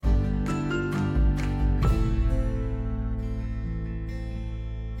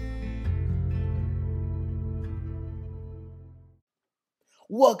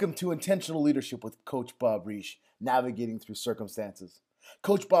Welcome to Intentional Leadership with Coach Bob Reish, navigating through circumstances.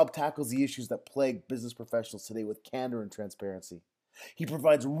 Coach Bob tackles the issues that plague business professionals today with candor and transparency. He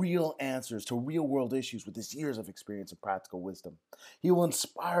provides real answers to real-world issues with his years of experience and practical wisdom. He will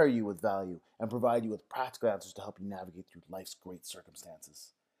inspire you with value and provide you with practical answers to help you navigate through life's great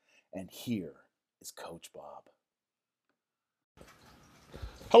circumstances. And here is Coach Bob.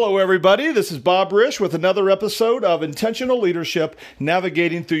 Hello, everybody. This is Bob Reish with another episode of Intentional Leadership,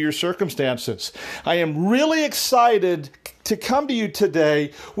 Navigating Through Your Circumstances. I am really excited to come to you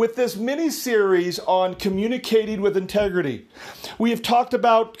today with this mini-series on communicating with integrity. We have talked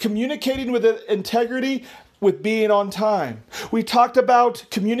about communicating with integrity with being on time. We talked about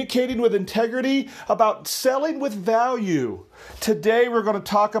communicating with integrity, about selling with value. Today we're going to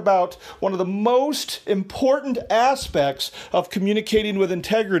talk about one of the most important aspects of communicating with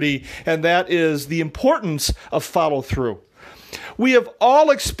integrity, and that is the importance of follow-through. We have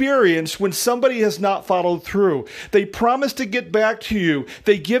all experienced when somebody has not followed through. They promise to get back to you.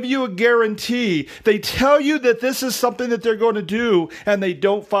 They give you a guarantee. They tell you that this is something that they're going to do, and they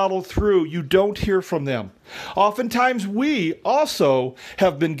don't follow through. You don't hear from them. Oftentimes, we also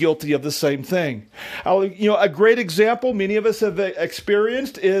have been guilty of the same thing. A great example many of us have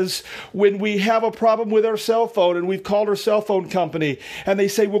experienced is when we have a problem with our cell phone and we've called our cell phone company and they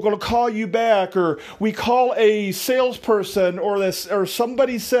say, we're going to call you back, or we call a salesperson or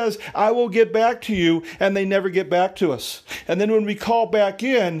somebody says, I will get back to you, and they never get back to us. And then when we call back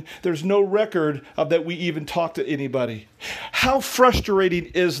in, there's no record of that we even talked to anybody. How frustrating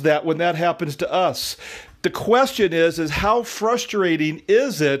is that when that happens to us? The question is how frustrating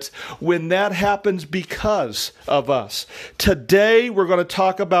is it when that happens because of us? Today, we're going to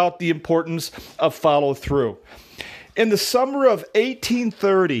talk about the importance of follow-through. In the summer of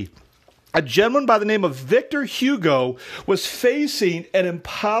 1830, a gentleman by the name of Victor Hugo was facing an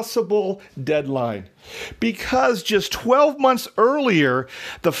impossible deadline because just 12 months earlier,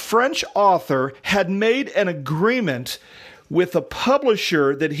 the French author had made an agreement with a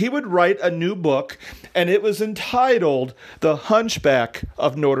publisher that he would write a new book, and it was entitled The Hunchback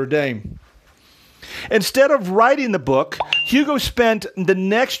of Notre Dame. Instead of writing the book, Hugo spent the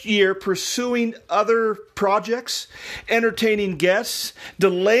next year pursuing other projects, entertaining guests,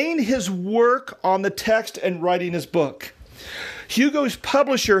 delaying his work on the text and writing his book. Hugo's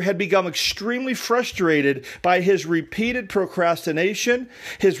publisher had become extremely frustrated by his repeated procrastination,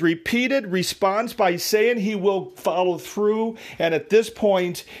 his repeated response by saying he will follow through, and at this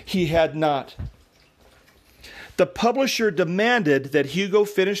point, he had not. The publisher demanded that Hugo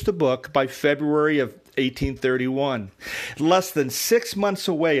finish the book by February of 1831, less than 6 months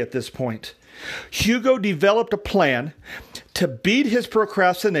away at this point. Hugo developed a plan to beat his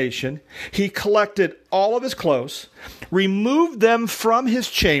procrastination. He collected all of his clothes, removed them from his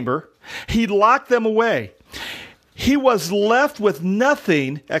chamber. He locked them away. He was left with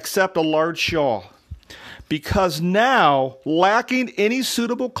nothing except a large shawl, because now, lacking any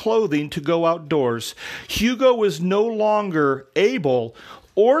suitable clothing to go outdoors, Hugo was no longer able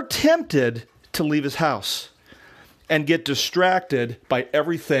or tempted to leave his house and get distracted by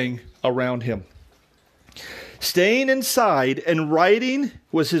everything around him. Staying inside and writing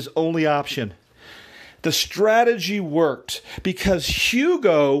was his only option. The strategy worked because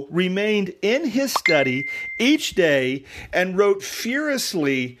Hugo remained in his study each day and wrote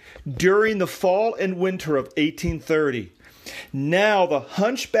furiously during the fall and winter of 1830. Now, The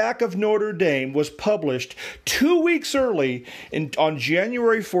Hunchback of Notre Dame was published 2 weeks early on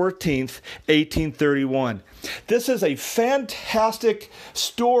January 14th, 1831. This is a fantastic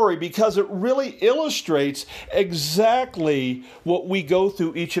story because it really illustrates exactly what we go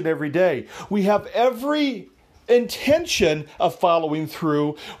through each and every day. We have every intention of following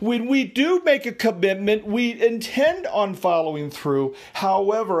through. When we do make a commitment, we intend on following through.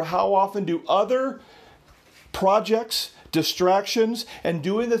 However, how often do other projects, distractions, and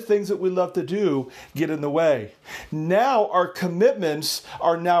doing the things that we love to do get in the way? Now our commitments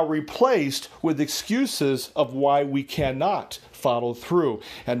are now replaced with excuses of why we cannot follow through.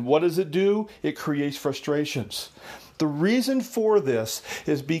 And what does it do? It creates frustrations. The reason for this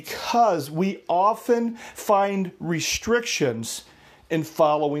is because we often find restrictions in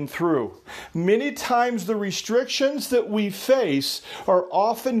following through. Many times the restrictions that we face are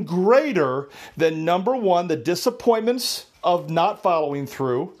often greater than, number one, the disappointments of not following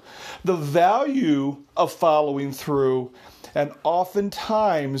through, the value of following through, and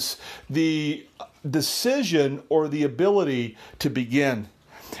oftentimes the decision or the ability to begin.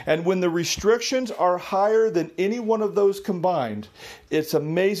 And when the restrictions are higher than any one of those combined, it's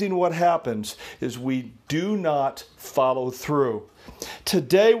amazing what happens is we do not follow through.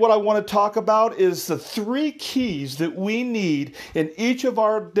 Today, what I want to talk about is the 3 keys that we need in each of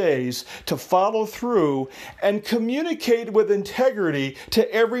our days to follow through and communicate with integrity to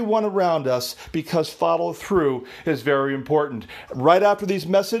everyone around us, because follow through is very important. Right after these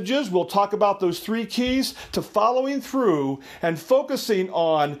messages, we'll talk about those 3 keys to following through and focusing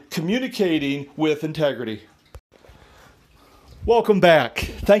on communicating with integrity. Welcome back.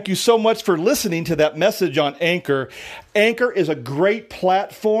 Thank you so much for listening to that message on Anchor. Anchor is a great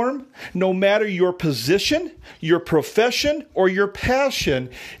platform. No matter your position, your profession, or your passion,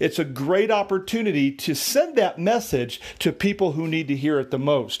 it's a great opportunity to send that message to people who need to hear it the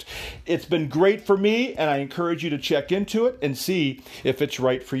most. It's been great for me, and I encourage you to check into it and see if it's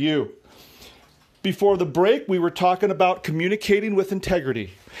right for you. Before the break, we were talking about communicating with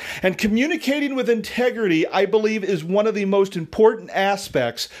integrity. And communicating with integrity, I believe, is one of the most important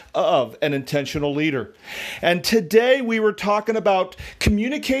aspects of an intentional leader. And today we were talking about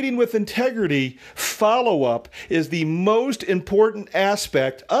communicating with integrity. Follow-up is the most important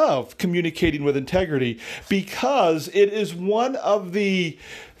aspect of communicating with integrity, because it is one of the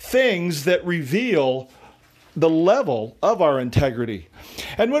things that reveal the level of our integrity.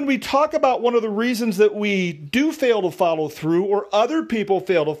 And when we talk about one of the reasons that we do fail to follow through, or other people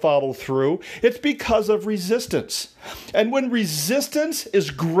fail to follow through, it's because of resistance. And when resistance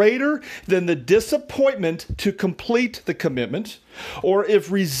is greater than the disappointment to complete the commitment, or if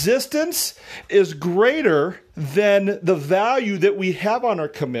resistance is greater than the value that we have on our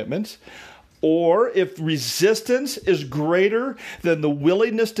commitment, or if resistance is greater than the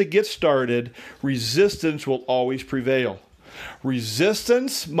willingness to get started, resistance will always prevail.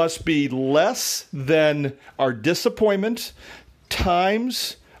 Resistance must be less than our disappointment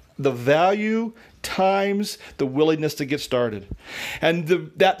times the value times the willingness to get started. And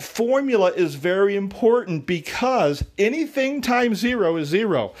that formula is very important, because anything times 0 is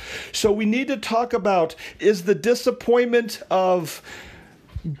 0. So we need to talk about, is the disappointment of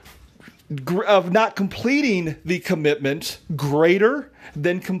not completing the commitment greater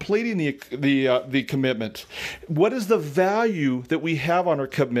than completing the commitment? What is the value that we have on our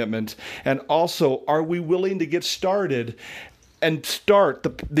commitment? And also, are we willing to get started and start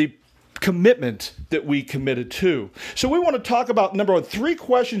the commitment that we committed to? So we want to talk about, number 1, 3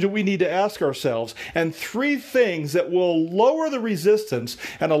 questions that we need to ask ourselves, and 3 things that will lower the resistance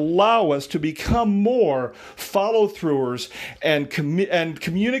and allow us to become more follow-throughers and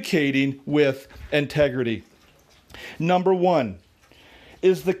communicating with integrity. Number 1,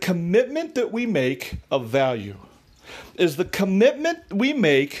 is the commitment that we make of value? Is the commitment we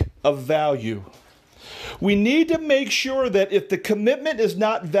make of value? We need to make sure that if the commitment is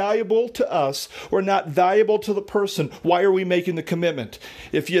not valuable to us or not valuable to the person, why are we making the commitment?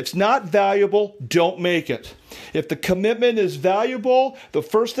 If it's not valuable, don't make it. If the commitment is valuable, the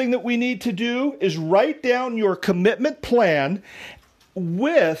first thing that we need to do is write down your commitment plan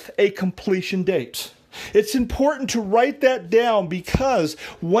with a completion date. It's important to write that down, because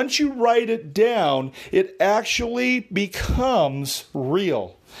once you write it down, it actually becomes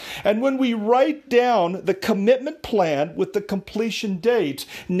real. And when we write down the commitment plan with the completion date,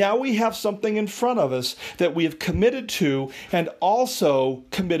 now we have something in front of us that we have committed to and also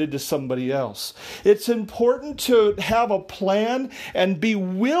committed to somebody else. It's important to have a plan and be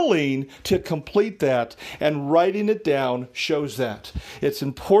willing to complete that, and writing it down shows that. It's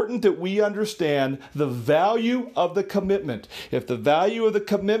important that we understand the value of the commitment. If the value of the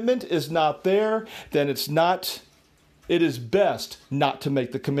commitment is not there, then it is best not to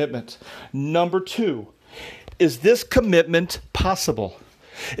make the commitment. Number 2, is this commitment possible?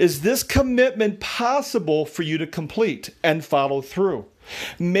 Is this commitment possible for you to complete and follow through?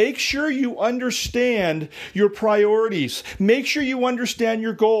 Make sure you understand your priorities. Make sure you understand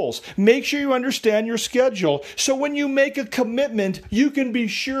your goals. Make sure you understand your schedule. So when you make a commitment, you can be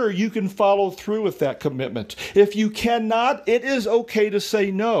sure you can follow through with that commitment. If you cannot, it is okay to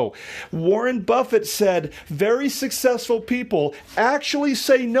say no. Warren Buffett said very successful people actually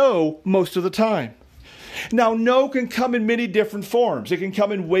say no most of the time. Now, no can come in many different forms. It can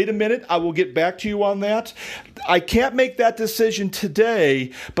come in, wait a minute, I will get back to you on that. I can't make that decision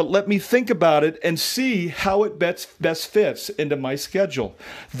today, but let me think about it and see how it best fits into my schedule.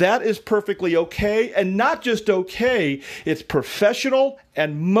 That is perfectly okay, and not just okay, it's professional,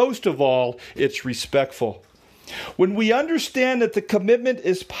 and most of all, it's respectful. When we understand that the commitment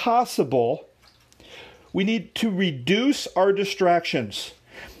is possible, we need to reduce our distractions.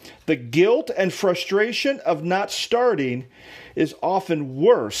 The guilt and frustration of not starting is often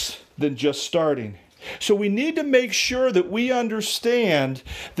worse than just starting. So we need to make sure that we understand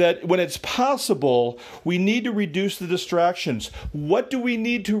that when it's possible, we need to reduce the distractions. What do we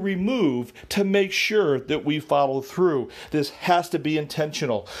need to remove to make sure that we follow through? This has to be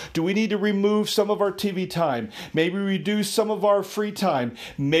intentional. Do we need to remove some of our TV time? Maybe reduce some of our free time?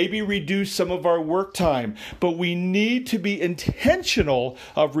 Maybe reduce some of our work time? But we need to be intentional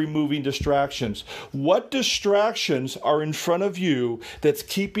of removing distractions. What distractions are in front of you that's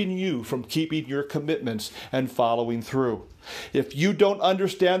keeping you from keeping your commitments and following through? If you don't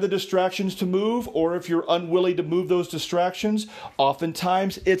understand the distractions to move, or if you're unwilling to move those distractions,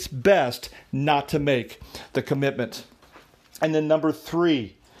 oftentimes it's best not to make the commitment. And then number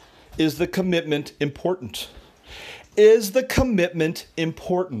 3, is the commitment important? Is the commitment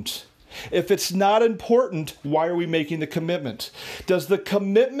important? If it's not important, why are we making the commitment? Does the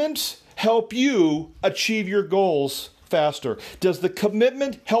commitment help you achieve your goals faster? Does the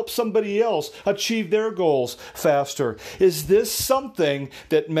commitment help somebody else achieve their goals faster? Is this something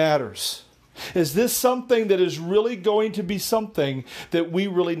that matters? Is this something that is really going to be something that we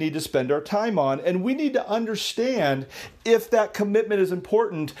really need to spend our time on? And we need to understand if that commitment is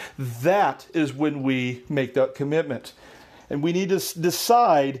important, that is when we make that commitment. And we need to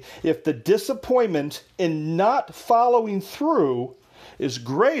decide if the disappointment in not following through is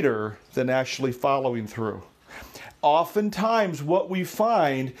greater than actually following through. Oftentimes what we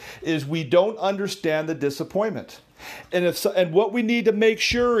find is we don't understand the disappointment. And what we need to make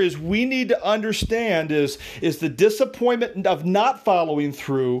sure is we need to understand is the disappointment of not following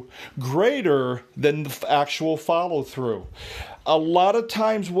through greater than the actual follow through? A lot of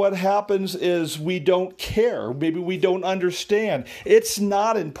times what happens is we don't care. Maybe we don't understand. It's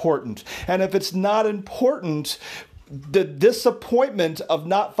not important. And if it's not important, the disappointment of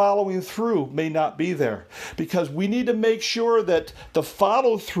not following through may not be there, because we need to make sure that the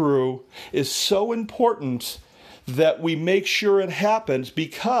follow through is so important that we make sure it happens,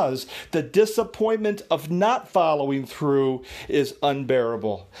 because the disappointment of not following through is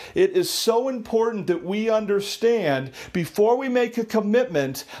unbearable. It is so important that we understand, before we make a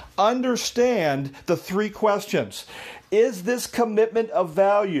commitment, understand the 3 questions. Is this commitment of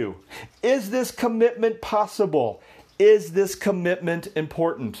value? Is this commitment possible? Is this commitment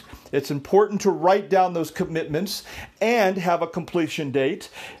important? It's important to write down those commitments and have a completion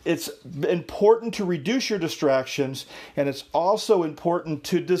date. It's important to reduce your distractions, and it's also important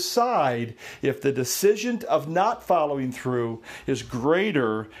to decide if the decision of not following through is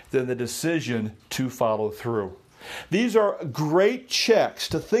greater than the decision to follow through. These are great checks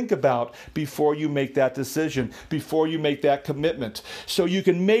to think about before you make that decision, before you make that commitment, so you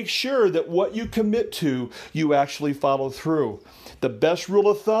can make sure that what you commit to, you actually follow through. The best rule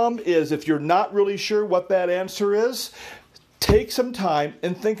of thumb is, if you're not really sure what that answer is, take some time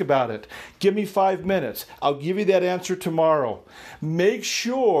and think about it. Give me 5 minutes. I'll give you that answer tomorrow. Make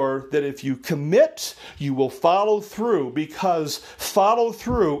sure that if you commit, you will follow through, because follow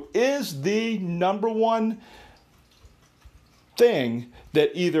through is the number one thing that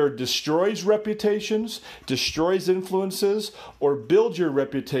either destroys reputations, destroys influences, or builds your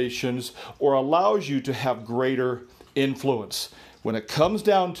reputations, or allows you to have greater influence. When it comes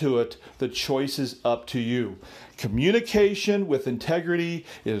down to it, the choice is up to you. Communication with integrity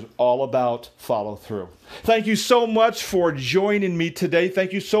is all about follow through. Thank you so much for joining me today.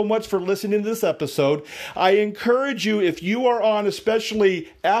 Thank you so much for listening to this episode. I encourage you, if you are on especially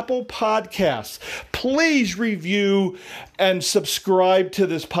Apple Podcasts, please review and subscribe to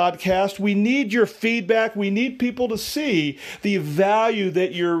this podcast. We need your feedback. We need people to see the value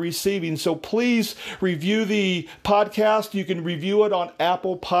that you're receiving. So please review the podcast. You can review it on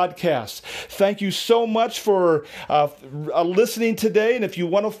Apple Podcasts. Thank you so much for listening today. And if you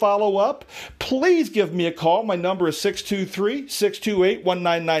want to follow up, please give me a call. My number is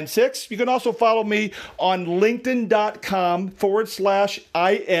 623-628-1996. You can also follow me on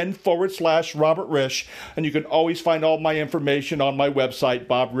linkedin.com/IN/Robert Risch. And you can always find all my information on my website,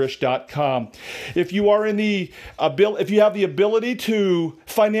 bobrisch.com. If you have the ability to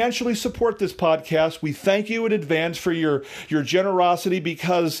financially support this podcast, we thank you in advance for your generosity,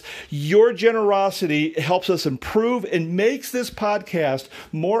 because your generosity helps us improve and makes this podcast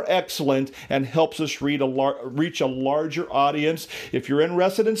more excellent and helps us reach a larger audience. If you're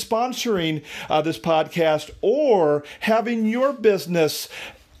interested in sponsoring this podcast or having your business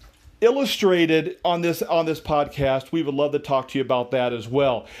illustrated on this podcast, we would love to talk to you about that as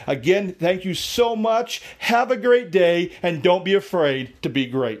well. Again, thank you so much. Have a great day, and don't be afraid to be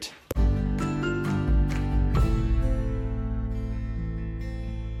great.